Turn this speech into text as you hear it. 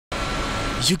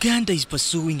Uganda is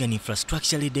pursuing an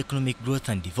infrastructure-led economic growth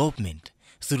and development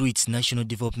through its National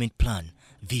Development Plan,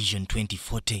 Vision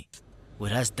 2040.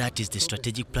 Whereas that is the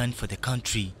strategic plan for the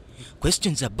country,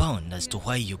 questions abound as to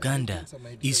why Uganda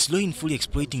is slow in fully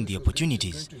exploiting the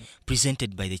opportunities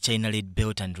presented by the China-led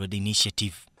Belt and Road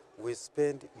Initiative. We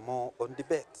spend more on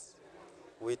debate.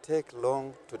 We take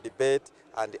long to debate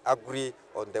and agree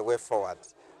on the way forward.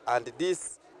 And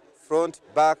this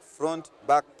front-back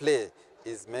play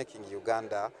is making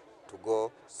Uganda to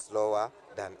go slower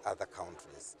than other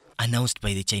countries. Announced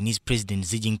by the Chinese President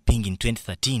Xi Jinping in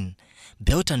 2013,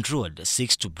 Belt and Road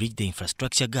seeks to bridge the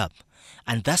infrastructure gap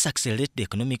and thus accelerate the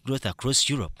economic growth across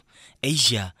Europe,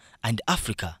 Asia, and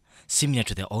Africa, similar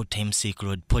to the old-time Silk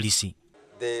Road policy.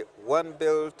 The One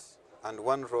Belt and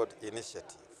One Road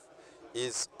initiative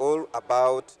is all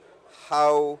about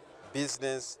how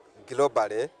business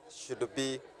globally should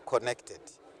be connected.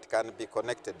 It can be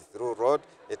connected through road,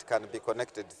 it can be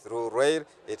connected through rail,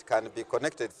 it can be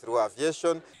connected through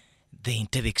aviation. The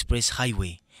Entebbe Express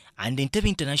Highway and Entebbe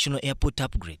International Airport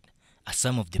upgrade are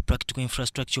some of the practical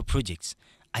infrastructure projects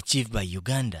achieved by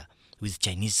Uganda with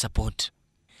Chinese support.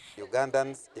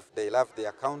 Ugandans, if they love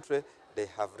their country, they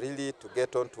have really to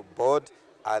get on to board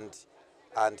and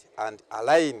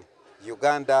align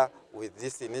Uganda with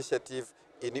this initiative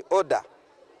in order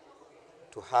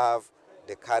to have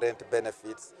the current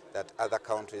benefits that other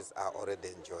countries are already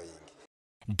enjoying.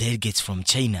 Delegates from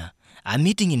China are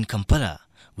meeting in Kampala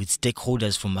with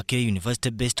stakeholders from Makerere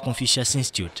University-based Confucius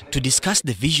Institute to discuss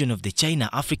the vision of the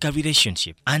China-Africa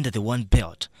relationship under the One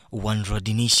Belt, One Road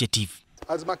initiative.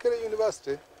 As Makerere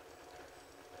University,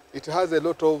 it has a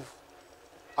lot of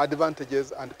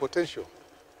advantages and potential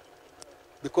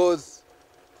because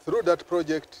through that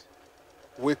project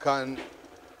we can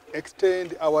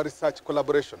extend our research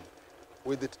collaboration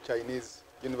with the Chinese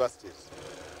universities.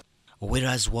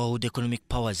 Whereas world economic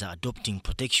powers are adopting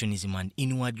protectionism and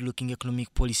inward-looking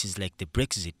economic policies like the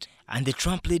Brexit and the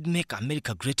Trump-led Make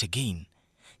America Great Again,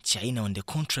 China, on the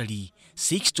contrary,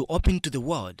 seeks to open to the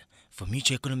world for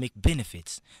mutual economic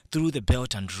benefits through the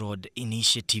Belt and Road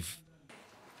initiative.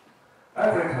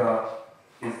 Africa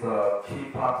is a key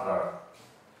partner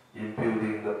in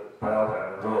building the Belt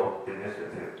and Road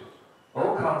initiative.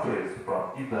 All countries from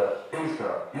either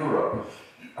Asia, Europe,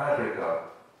 Africa,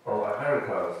 or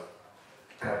Americas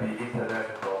can be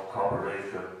international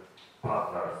cooperation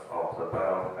partners of the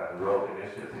Belt and Road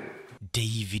initiative.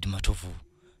 David Matovu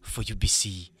for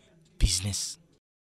UBC Business.